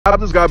I have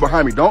this guy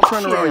behind me. Don't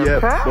turn around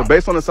yet. But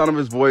based on the sound of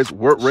his voice,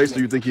 what race do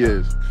you think he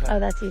is? Oh,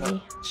 that's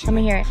easy. Let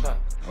me hear it.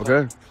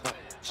 Okay.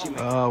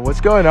 What's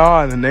going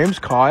on? The name's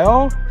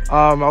Kyle.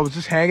 I was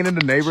just hanging in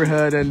the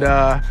neighborhood and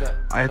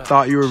I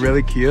thought you were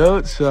really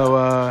cute,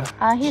 so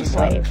He's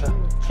white.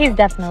 He's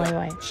definitely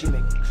white.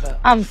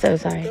 I'm so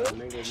sorry.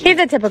 He's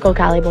a typical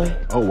Cali boy.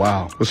 Oh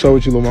wow. What's up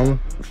with you, little mama?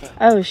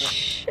 Oh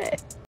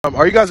shit.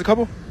 Are you guys a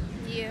couple?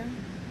 Yeah.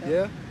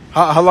 Yeah.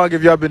 How long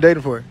have y'all been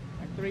dating for?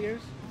 Like 3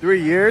 years.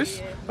 3 years?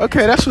 Yeah.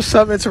 Okay, that's what's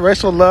up.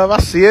 Interracial love. I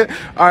see it.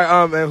 All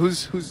right. And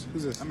who's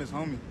this? I'm his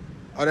homie.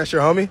 Oh, that's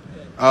your homie?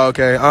 Oh,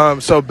 okay.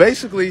 So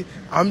basically,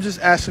 I'm just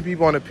asking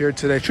people on the pier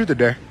today. Truth or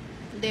dare?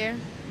 Dare.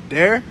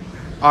 Dare?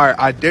 All right.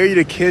 I dare you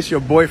to kiss your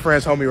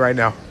boyfriend's homie right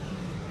now.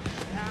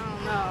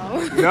 I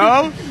don't know.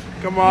 No?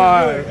 Come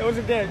on. It was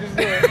a dare. Just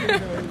do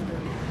it.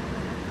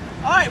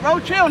 All right, bro.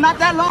 Chill. Not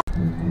that long.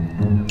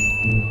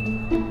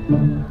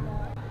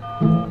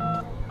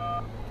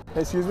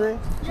 Hey, excuse me?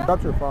 She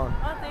dropped your phone.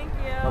 Oh, thank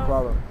you. No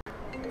problem.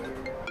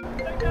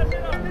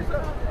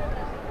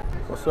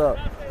 What's up?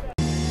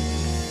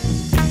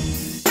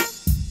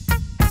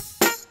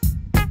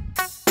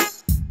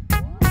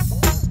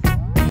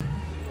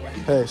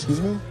 Hey,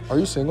 excuse me? Are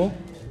you single?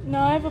 No,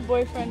 I have a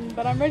boyfriend,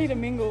 but I'm ready to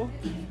mingle.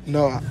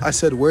 No, I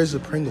said, where's the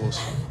Pringles?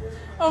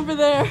 Over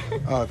there.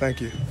 Oh,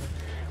 thank you.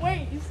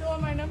 Wait, you still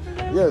want my number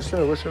though? Yeah,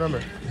 sure. What's your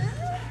number?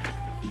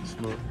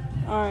 Smooth.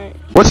 Alright.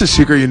 What's the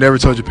secret you never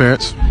told your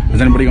parents?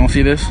 Is anybody gonna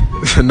see this?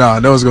 Nah,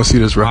 no one's gonna see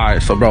this, bro.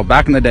 Alright, so bro,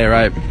 back in the day,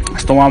 right? I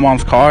stole my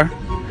mom's car,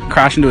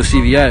 crashed into a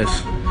CVS,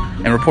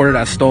 and reported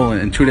as stolen.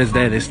 And to this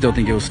day, they still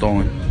think it was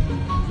stolen.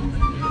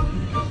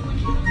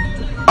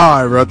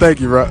 Alright, bro. Thank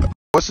you, bro.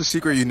 What's the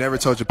secret you never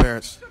told your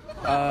parents?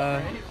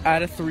 I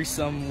had a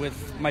threesome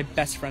with my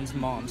best friend's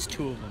moms,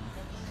 2 of them.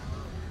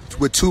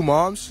 With 2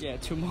 moms? Yeah,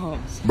 2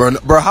 moms.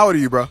 Bro, how old are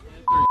you, bro?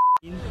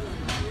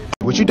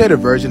 Would you date a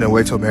virgin and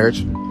wait till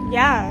marriage?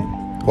 Yeah,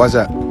 Why's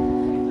that?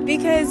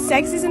 because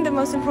sex isn't the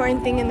most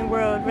important thing in the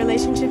world.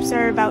 Relationships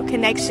are about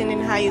connection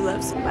and how you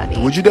love somebody.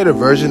 Would you date a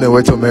virgin and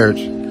wait till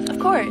marriage? Of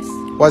course.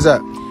 Why's that?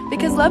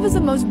 Because love is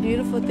the most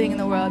beautiful thing in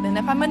the world. And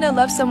if I'm going to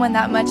love someone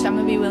that much, I'm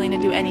going to be willing to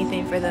do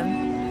anything for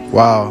them.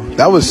 Wow,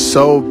 that was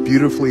so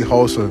beautifully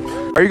wholesome.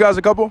 Are you guys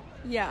a couple?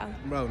 Yeah.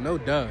 Bro, no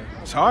duh.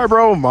 Sorry,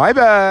 bro. My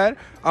bad.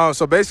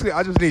 So basically,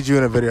 I just need you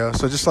in a video.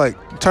 So just like,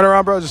 turn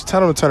around, bro. Just tell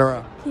them to turn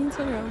around. Can you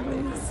turn around,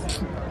 please?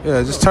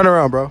 Yeah, just turn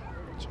around, bro.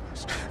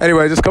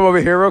 Anyway, just come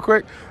over here real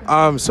quick.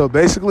 So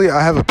basically,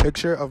 I have a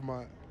picture of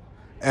my...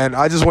 And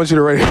I just want you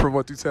to rate it from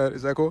 1 through 10.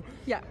 Is that cool?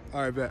 Yeah.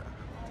 All right, bet.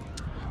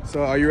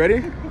 So are you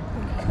ready?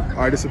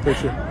 All right, this is a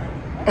picture.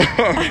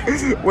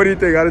 What do you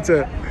think out of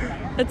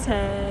 10? A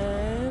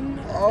 10.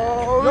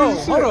 Oh, No,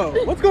 hold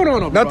on. What's going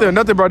on over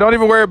Nothing, bro. Don't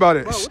even worry about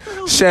it.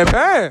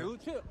 Champagne.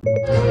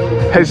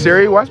 Hey,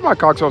 Siri, why is my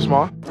cock so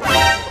small?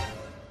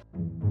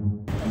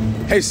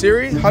 Hey,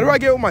 Siri, how do I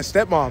get with my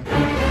stepmom?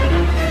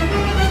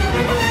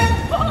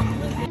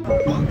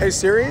 Hey,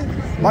 Siri,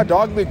 my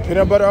dog licked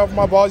peanut butter off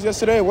my balls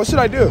yesterday. What should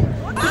I do?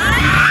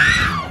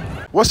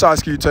 What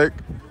size can you take?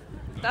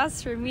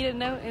 That's for me to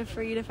know and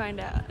for you to find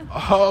out.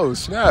 Oh,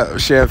 snap.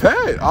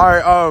 Champagne. All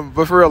right,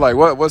 but for real, like,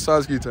 what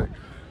size can you take?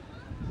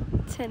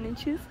 10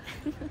 inches.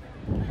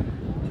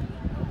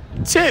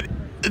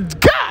 10.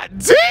 God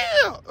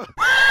damn!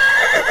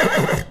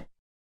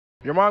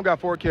 Your mom got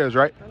 4 kids,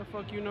 right? How the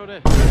fuck you know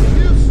that?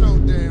 You're so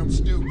damn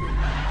stupid.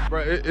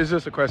 Bro, it's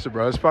just a question,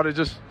 bro. It's probably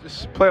just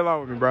play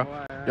along with me, bro.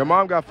 Your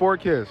mom got 4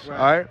 kids, all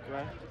right?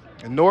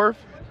 North,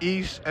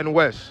 East, and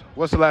West.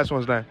 What's the last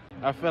one's name?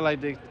 I feel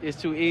like it's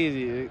too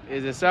easy.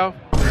 Is it South?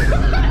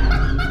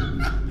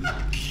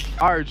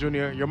 All right,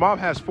 Junior. Your mom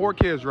has 4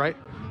 kids, right?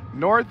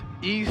 North,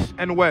 East,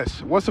 and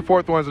West. What's the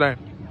 4th one's name?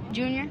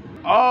 Junior?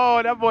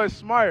 Oh, that boy's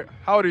smart.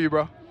 How old are you,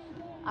 bro?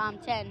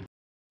 10.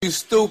 You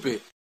stupid.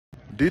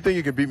 Do you think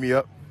you can beat me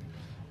up?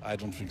 I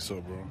don't think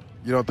so, bro.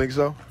 You don't think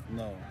so?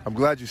 No. I'm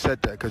glad you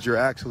said that because you're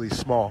actually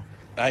small.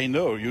 I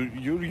know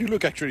you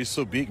look actually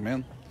so big,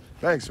 man.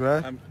 Thanks,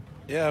 man.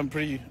 I'm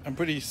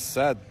pretty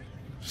sad.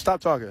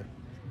 Stop talking.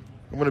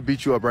 I'm gonna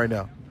beat you up right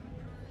now.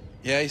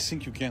 Yeah, I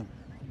think you can.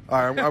 All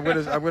right, I'm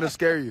gonna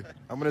scare you.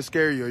 I'm gonna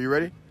scare you. Are you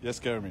ready? Yeah,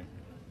 scare me.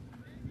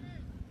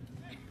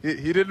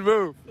 He didn't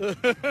move.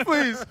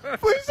 Please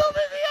don't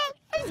beat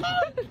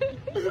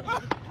me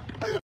up.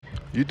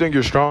 You think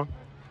you're strong?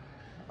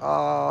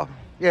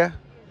 Yeah.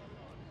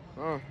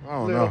 I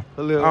don't know.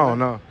 A little. I don't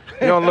know.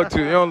 You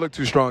don't look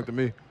too strong to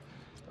me.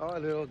 Oh, a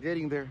little.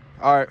 Getting there.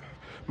 All right.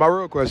 My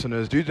real question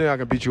is, do you think I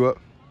can beat you up?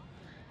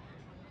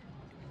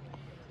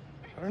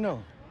 I don't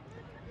know.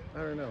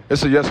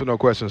 It's a yes or no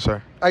question,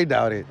 sir. I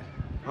doubt it.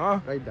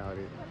 Huh? I doubt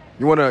it.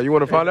 You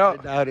wanna find I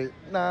out? doubt it.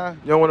 Nah.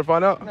 You don't wanna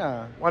find out?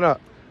 Nah. Why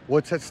not?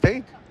 What's at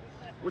stake?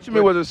 What you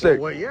mean what's at stake?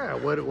 Well, yeah.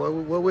 What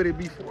would it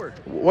be for?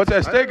 What's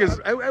at stake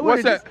is I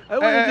what's that? I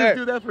wouldn't just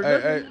do that for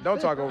nothing. Hey,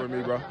 don't talk over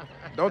me, bro.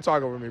 Don't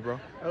talk over me, bro.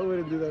 I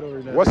wouldn't do that over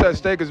nothing. What's at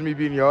stake is me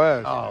beating your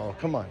ass. Oh,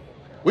 come on.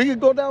 We could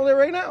go down there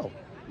right now.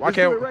 Why Let's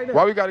do can't? it right now.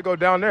 Why we got to go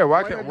down there?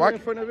 Why not can't? do it in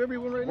front of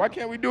everyone right now? Why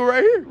can't we do it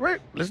right here?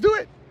 Right. Let's do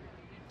it.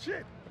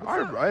 Shit. All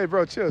right, bro. Hey,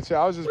 bro, chill.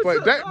 I was just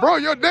playing. Bro,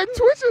 your neck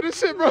twitching and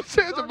shit, bro.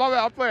 Chill. My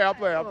bad. I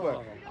play.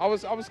 I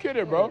was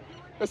kidding, bro.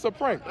 It's a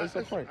prank. It's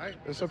a prank.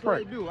 That's what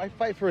I do. I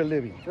fight for a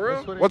living. For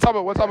real? What type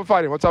of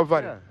fighting?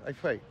 Yeah, I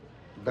fight.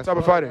 What type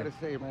of fighting? That's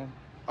all I gotta say, man.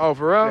 Oh,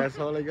 for real? That's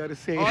all I gotta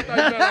say. Oh, I thought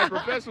you meant like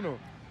professional.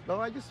 No,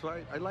 I just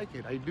fight. I like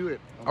it. I do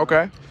it.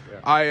 Okay.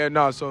 Yeah.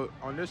 No. So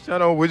on this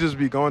channel, we just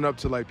be going up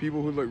to like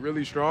people who look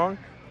really strong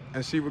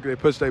and see what they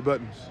push their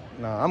buttons.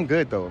 No, I'm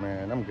good though,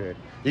 man. I'm good.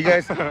 You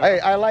guys,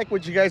 I like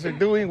what you guys are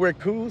doing. We're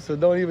cool, so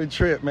don't even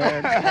trip,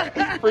 man.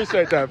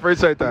 Appreciate that. You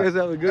guys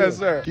have a good Yes, one.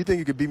 sir. Do you think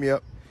you could beat me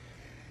up?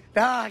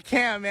 Nah, I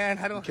can't, man.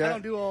 I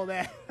don't do all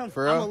that.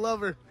 For real? I'm a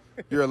lover.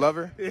 You're a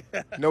lover? Yeah.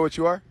 You know what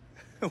you are?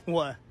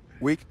 What?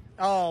 Weak?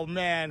 Oh,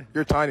 man.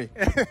 You're tiny.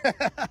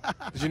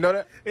 Did you know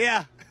that?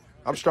 Yeah.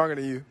 I'm stronger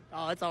than you.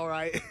 Oh, it's all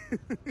right.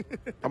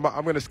 I'm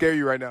going to scare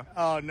you right now.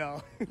 Oh,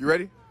 no. You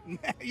ready?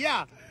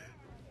 Yeah.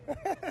 Do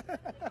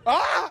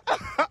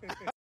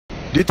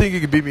you think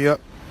you could beat me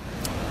up?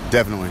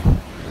 Definitely.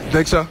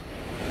 Think so?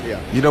 Yeah.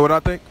 You know what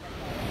I think?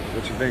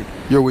 What you think?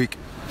 You're weak.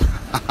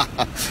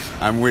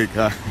 I'm weak,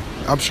 huh?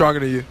 I'm stronger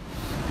than you.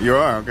 You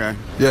are? Okay.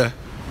 Yeah.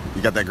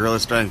 You got that gorilla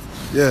strength.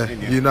 Yeah.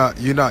 You're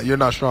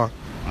not strong.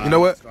 You know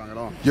what? Not strong at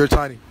all. You're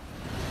tiny.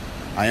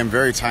 I am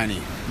very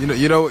tiny.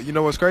 You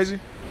know what's crazy?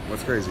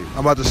 What's crazy? I'm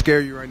about to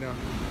scare you right now.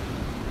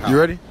 How? You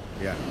ready?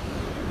 Yeah.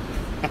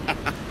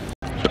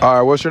 All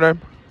right, what's your name?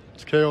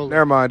 It's Carol.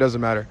 Never mind,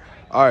 doesn't matter.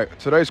 All right,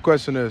 today's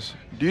question is,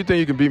 do you think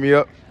you can beat me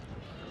up?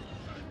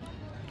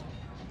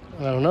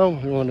 I don't know.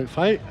 You want to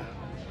fight?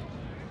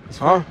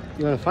 Huh?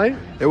 You want to fight?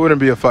 It wouldn't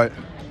be a fight.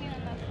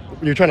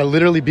 You're trying to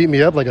literally beat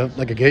me up like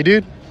a gay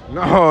dude?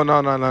 No.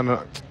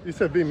 You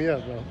said beat me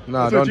up, bro.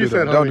 Nah, don't do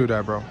that. Don't do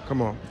that, bro.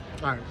 Come on.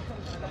 All right.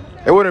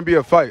 It wouldn't be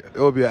a fight. It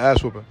would be an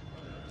ass whooping.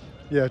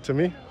 Yeah, to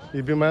me,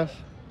 you beat my ass?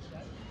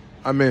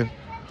 I mean,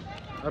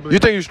 you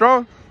think you're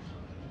strong?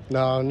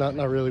 No, not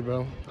really,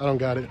 bro. I don't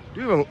got it.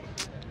 Do you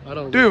I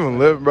don't. even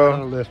live, bro? I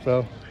don't lift,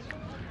 bro.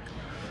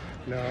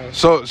 No.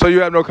 So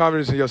you have no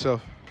confidence in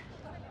yourself?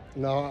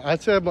 No,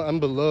 I'd say I'm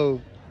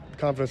below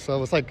confidence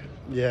level. It's like,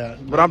 yeah.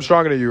 But I'm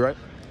stronger than you, right?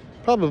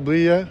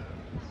 Probably, yeah.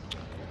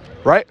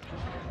 Right?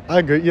 I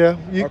agree, yeah.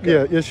 Okay.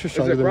 Yeah, yes, you're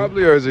stronger Is it than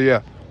probably me. or is it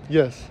yeah?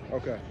 Yes.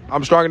 Okay.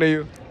 I'm stronger than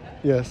you?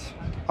 Yes.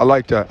 I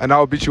like that. And I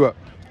will beat you up.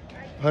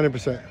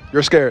 100%.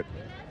 You're scared?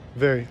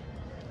 Very.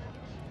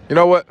 You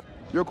know what?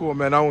 You're cool,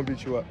 man. I won't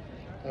beat you up.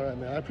 All right,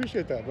 man. I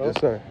appreciate that, bro.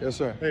 Yes, sir. Yes,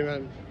 sir. Hey,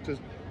 man,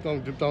 just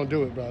don't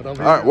do it, bro. Don't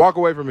be All right, walk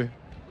away from me.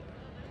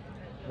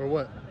 Or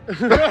what?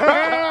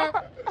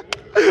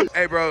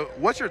 Hey, bro,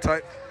 what's your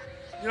type?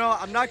 You know,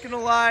 I'm not going to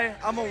lie.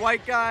 I'm a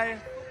white guy.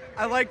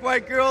 I like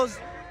white girls,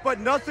 but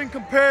nothing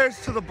compares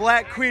to the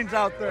black queens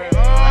out there.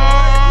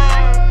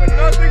 But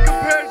nothing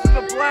compares to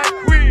the black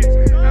queens.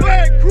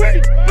 Black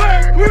queens,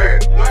 black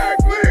queens, black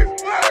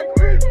queens, black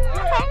queens.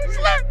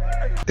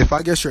 If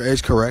I guess your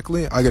age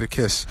correctly, I get a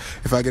kiss.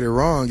 If I get it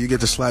wrong, you get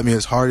to slap me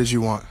as hard as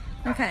you want.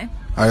 Okay.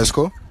 All right, that's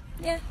cool?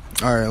 Yeah.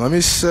 All right, let me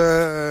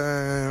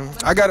say,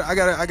 I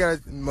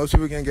got most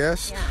people can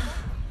guess. Yeah.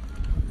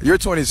 You're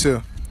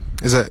 22.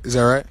 Is that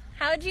right?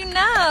 How'd you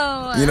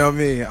know? You know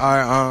me. All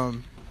right,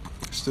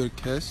 let's do a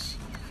kiss.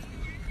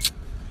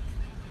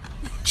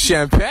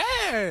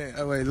 Champagne.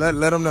 Oh, wait,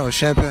 let them know.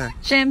 Champagne.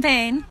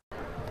 Champagne.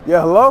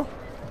 Yeah, hello?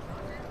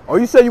 Oh,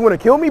 you said you want to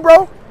kill me,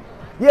 bro?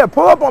 Yeah,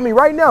 pull up on me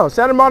right now.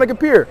 Santa Monica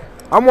Pier.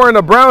 I'm wearing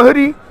a brown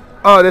hoodie.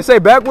 They say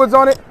Backwoods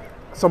on it.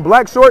 Some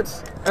black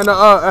shorts. And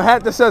a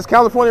hat that says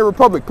California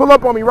Republic. Pull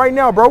up on me right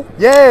now, bro.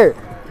 Yeah.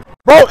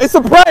 Bro, it's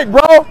a prank,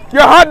 bro.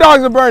 Your hot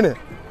dogs are burning.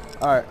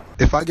 All right.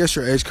 If I guess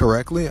your age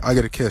correctly, I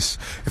get a kiss.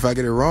 If I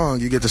get it wrong,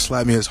 you get to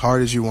slap me as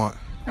hard as you want.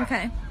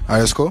 Okay. All right,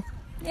 that's cool?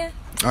 Yeah.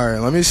 All right,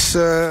 let me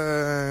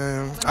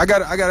say, I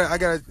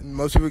got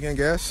most people can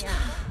guess. Yeah.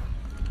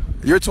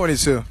 You're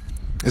 22.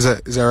 Is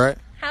that right?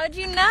 How'd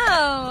you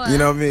know? You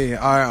know me.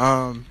 All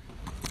right,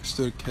 let's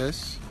do a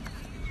kiss.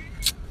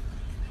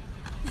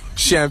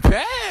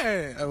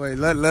 Champagne. Oh, wait,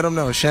 let them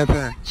know.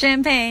 Champagne.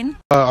 Champagne.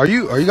 Are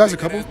you guys a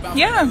couple?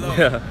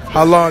 Yeah.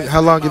 How long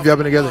have y'all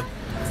been together?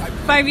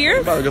 5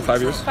 years? About a good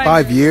 5 years.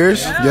 5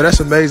 years? Yeah, that's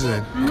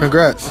amazing.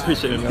 Congrats.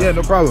 Appreciate it, man. Yeah,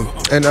 no problem.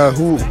 And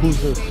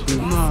who's this? That's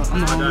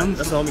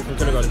the homie from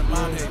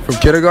kindergarten. From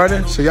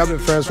kindergarten? So y'all been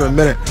friends for a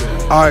minute.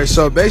 All right,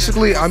 so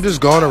basically I'm just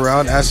going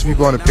around asking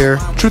people on the pier,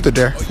 truth or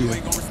dare?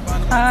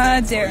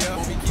 Dare.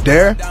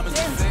 Dare?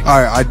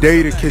 All right, I dare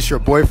you to kiss your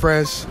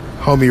boyfriend's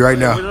homie right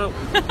now.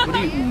 What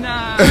are you?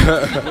 Nah.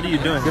 What are you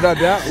doing? You're not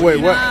down?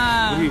 Wait, what?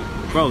 Nah. What are you,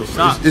 bro,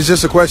 stop. It's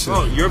just a question.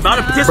 Bro, you're about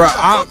to piss Bro, me the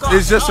fuck off.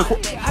 it's just a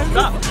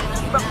Stop.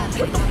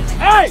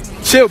 Hey!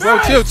 Chill, bro,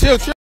 chill.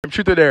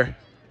 Truth or dare?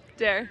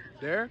 Dare.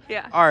 Dare?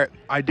 Yeah. All right,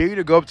 I dare you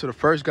to go up to the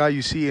first guy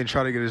you see and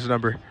try to get his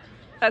number.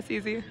 That's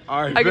easy.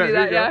 All right, I can do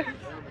bet. that,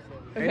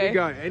 Here yeah? you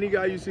go. Any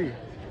guy you see.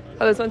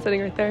 Oh, there's one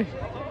sitting right there.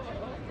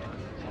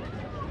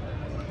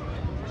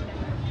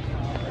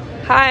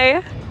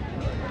 Hi.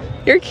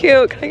 You're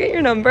cute. Can I get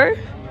your number?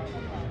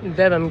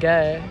 Babe, I'm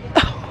gay.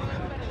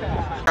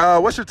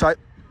 What's your type?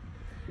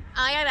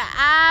 I got the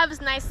abs,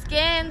 nice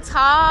skin,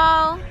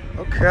 tall.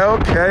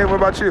 Okay. What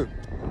about you?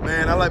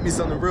 Man, I like me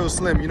something real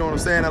slim. You know what I'm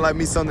saying? I like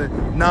me something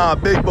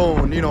big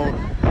bone. You know,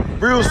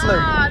 real slim.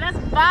 Nah, that's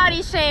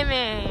body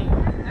shaming.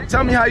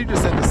 Tell me how you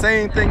just said the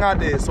same thing I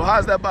did. So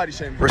how's that body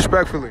shaming?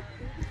 Respectfully.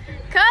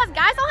 Cause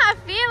guys don't have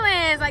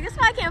feelings. Like, this is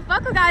why I can't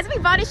fuck with guys. We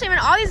body shaming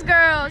all these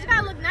girls. You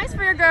gotta look nice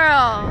for your girl.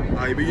 All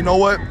right, but you know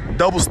what?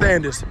 Double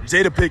standards.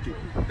 Jada Pickett.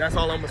 That's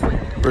all I'm gonna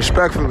say.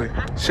 Respectfully.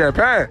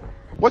 Champagne.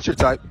 What's your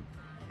type?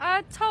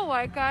 Tall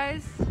white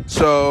guys.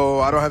 So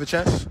I don't have a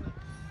chance?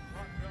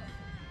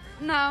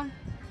 No.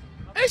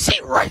 Is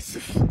she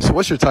racist? So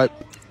what's your type?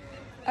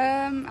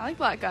 I like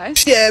black guys.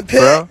 Champagne.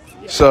 Bro?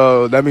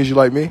 So that means you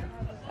like me?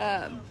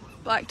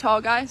 Black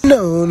tall guys.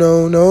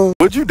 No.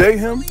 Would you date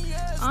him?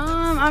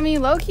 I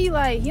mean, low-key,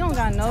 like, he don't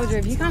got no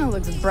drip. He kind of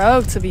looks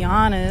broke, to be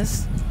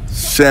honest.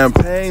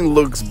 Champagne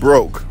looks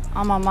broke.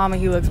 On my mama,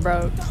 he looks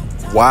broke.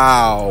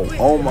 Wow.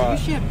 Oh my. You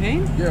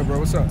Champagne? Yeah, bro.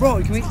 What's up?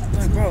 Bro, can we,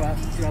 dude,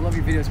 I love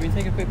your videos. Can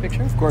we take a quick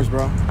picture? Of course,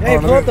 bro. Hey,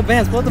 pull up the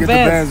bands. Pull up the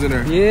bands. Get the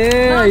bands in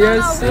there. Yeah,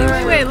 yes,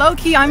 sir. Wait,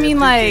 low-key, I mean,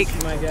 like,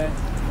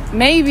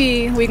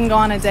 maybe we can go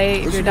on a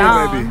date if you're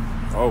down. Maybe?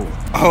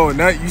 Oh,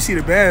 now you see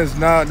the bands.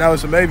 Now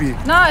it's a maybe.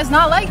 No, it's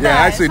not like that.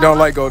 Yeah, I actually don't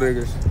like gold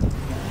diggers.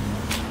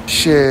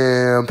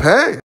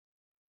 Champagne.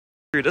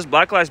 Does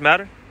Black Lives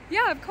Matter?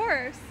 Yeah, of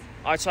course.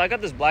 All right, so I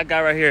got this black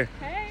guy right here.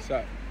 Hey.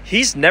 What's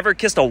He's never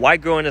kissed a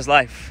white girl in his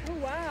life. Oh,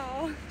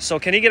 wow. So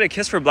can he get a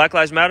kiss for Black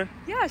Lives Matter?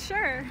 Yeah,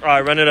 sure. All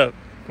right, run it up.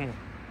 Come on.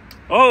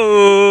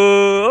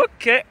 Oh,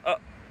 okay.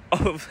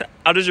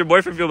 How does your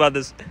boyfriend feel about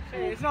this?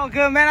 Hey, it's all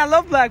good, man. I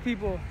love black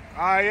people.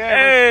 Yeah.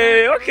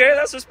 Hey, okay,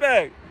 that's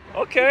respect.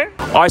 Okay.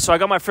 All right, so I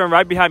got my friend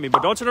right behind me,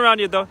 but don't turn around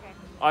yet, though.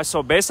 All right,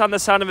 so based on the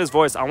sound of his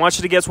voice, I want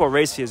you to guess what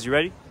race he is. You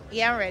ready?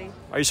 Yeah, I'm ready.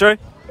 Are you sure?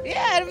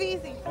 Yeah, it'll be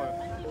easy.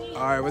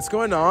 All right, what's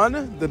going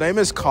on? The name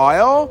is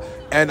Kyle,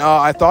 and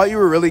I thought you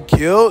were really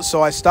cute,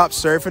 so I stopped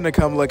surfing to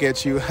come look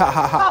at you.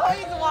 Oh,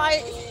 he's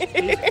white.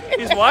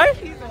 He's white?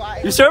 He's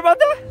white. You sure about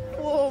that?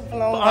 Full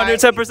blown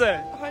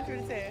 110%.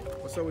 110.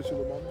 What's up with you,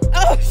 little mama?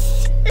 Oh,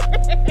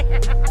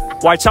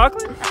 shit. White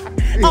chocolate?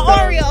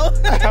 Oreo.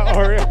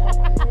 Oreo.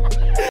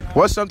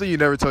 What's something you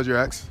never told your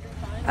ex?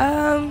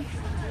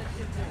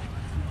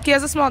 He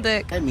has a small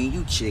dick. I mean,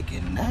 you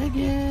chicken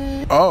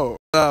nugget. Oh,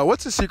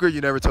 what's a secret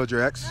you never told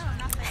your ex?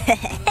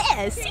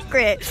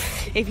 Secret.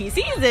 If he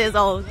sees this,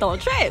 oh,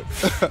 don't trip.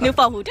 New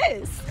phone, who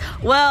this?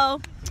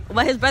 Well,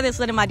 his brother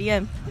slid in my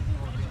DM.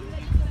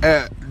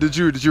 Did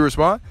you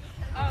respond?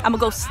 I'm a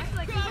ghost.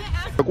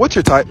 What's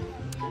your type?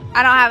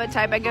 I don't have a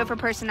type. I go for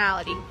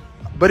personality.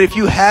 But if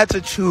you had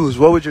to choose,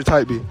 what would your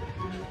type be?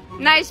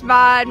 Nice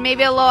bod,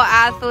 maybe a little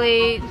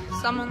athlete.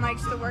 Someone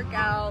likes to work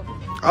out.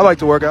 I like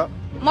to work out.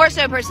 More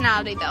so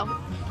personality, though.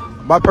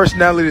 My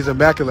personality is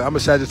immaculate. I'm a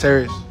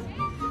Sagittarius.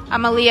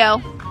 I'm a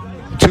Leo.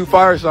 2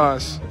 fire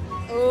signs.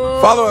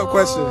 Follow-up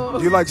question.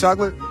 Do you like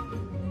chocolate?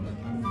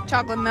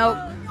 Chocolate milk.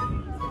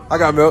 I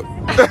got milk.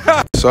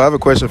 So I have a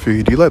question for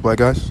you. Do you like black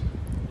guys?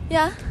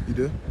 Yeah. You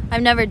do?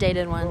 I've never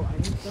dated one.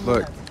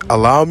 Look,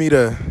 allow me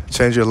to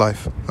change your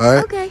life. All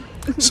right? Okay.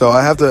 So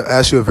I have to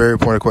ask you a very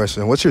important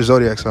question. What's your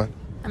zodiac sign?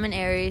 I'm an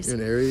Aries. You're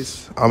an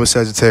Aries? I'm a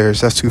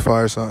Sagittarius. That's 2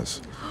 fire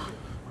signs.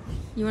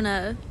 You want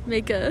to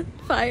make a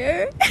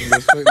fire?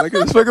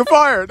 Let's make a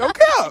fire. Don't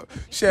count.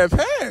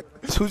 Champagne.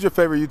 Who's your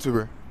favorite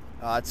YouTuber?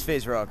 It's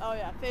FaZe Rug. Oh,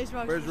 yeah. FaZe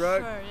Rug. FaZe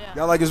Rug? Sure, yeah.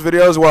 Y'all like his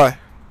videos? Why?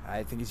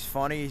 I think he's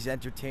funny. He's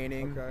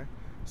entertaining. Okay.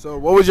 So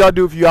what would y'all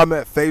do if y'all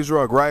met FaZe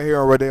Rug right here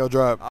on Rodeo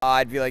Drive?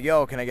 I'd be like,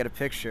 yo, can I get a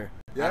picture?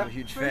 Yeah? I'm a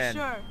huge fan.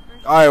 Sure.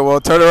 All right,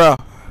 well, turn around.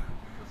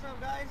 What's up,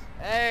 guys?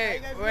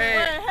 Hey, Wait.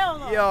 wait. Hell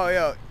no.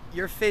 Yo,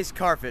 you're FaZe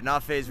Carpet,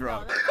 not FaZe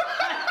Rug.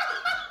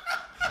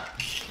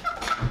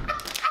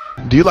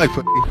 Do you like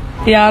f***?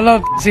 Yeah, I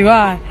love see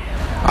why.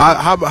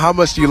 How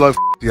much do you love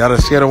f***? On a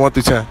scale of 1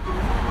 through 10?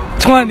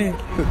 20.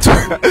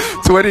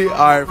 20? All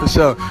right, for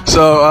sure.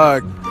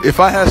 So if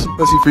I had some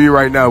pussy for you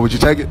right now, would you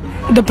take it?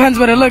 Depends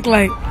what it look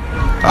like.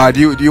 All right,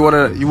 do you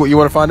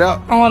wanna find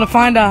out? I want to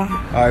find out.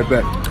 All right,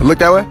 bet. Look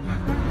that way.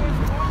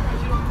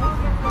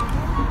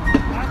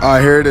 All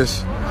right, here it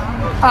is.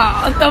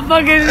 What the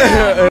fuck is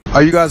that?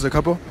 Are you guys a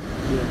couple?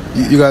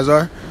 Yeah. You guys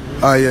are?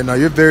 Yeah, no,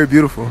 you're very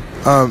beautiful.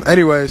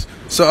 Anyways,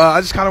 so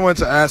I just kind of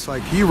wanted to ask,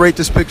 like, can you rate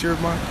this picture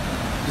of mine?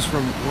 Just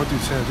from 1 through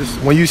 10.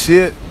 Just when you see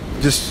it,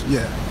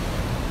 yeah.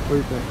 What do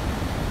you think?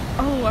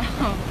 Oh,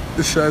 wow.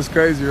 This sounds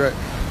crazy, right?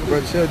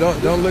 But chill,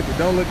 don't look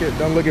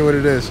at what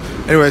it is.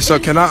 Anyway, so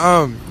can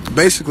I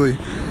basically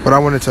what I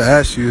wanted to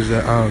ask you is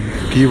that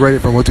can you rate it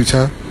from 1 through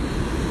 10?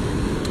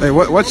 Hey,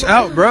 watch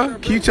out, bro.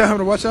 Can you tell him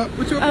to watch out?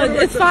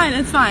 It's fine.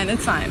 It's fine.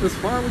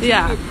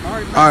 Yeah.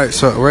 All right,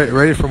 so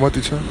rate it from 1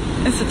 through 10.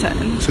 It's a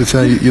 10. So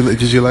 10.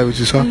 Did you like what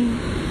you saw?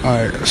 All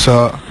right,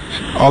 so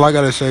all I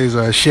gotta say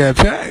is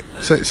champagne.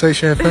 Say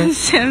champagne.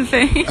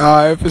 Champagne.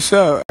 All right, for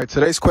sure. All right,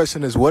 today's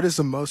question is, what is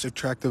the most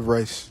attractive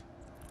race?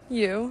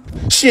 You.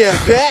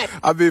 Champagne.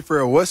 I mean, for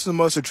real, what's the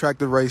most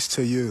attractive race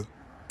to you?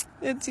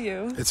 It's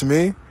you. It's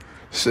me?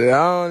 Shit,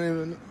 I don't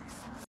even know.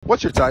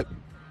 What's your type?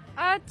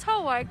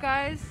 Tall white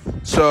guys.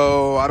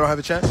 So I don't have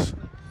a chance?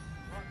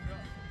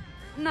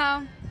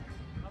 No.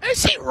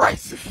 Is she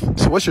racist?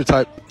 So what's your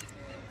type?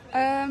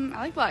 I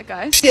like black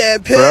guys.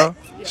 Bro?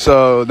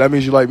 So that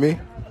means you like me?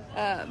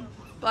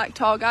 Black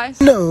tall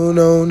guys.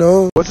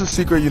 No. What's a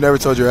secret you never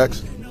told your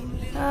ex?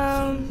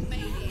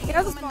 He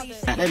has a small dick.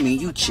 That mean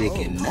you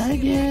chicken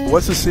nugget.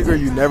 What's a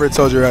secret you never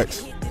told your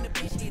ex?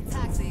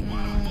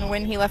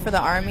 When he left for the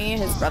army,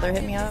 his brother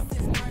hit me up.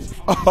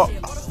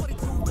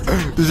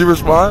 Did you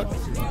respond?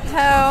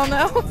 Hell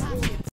no.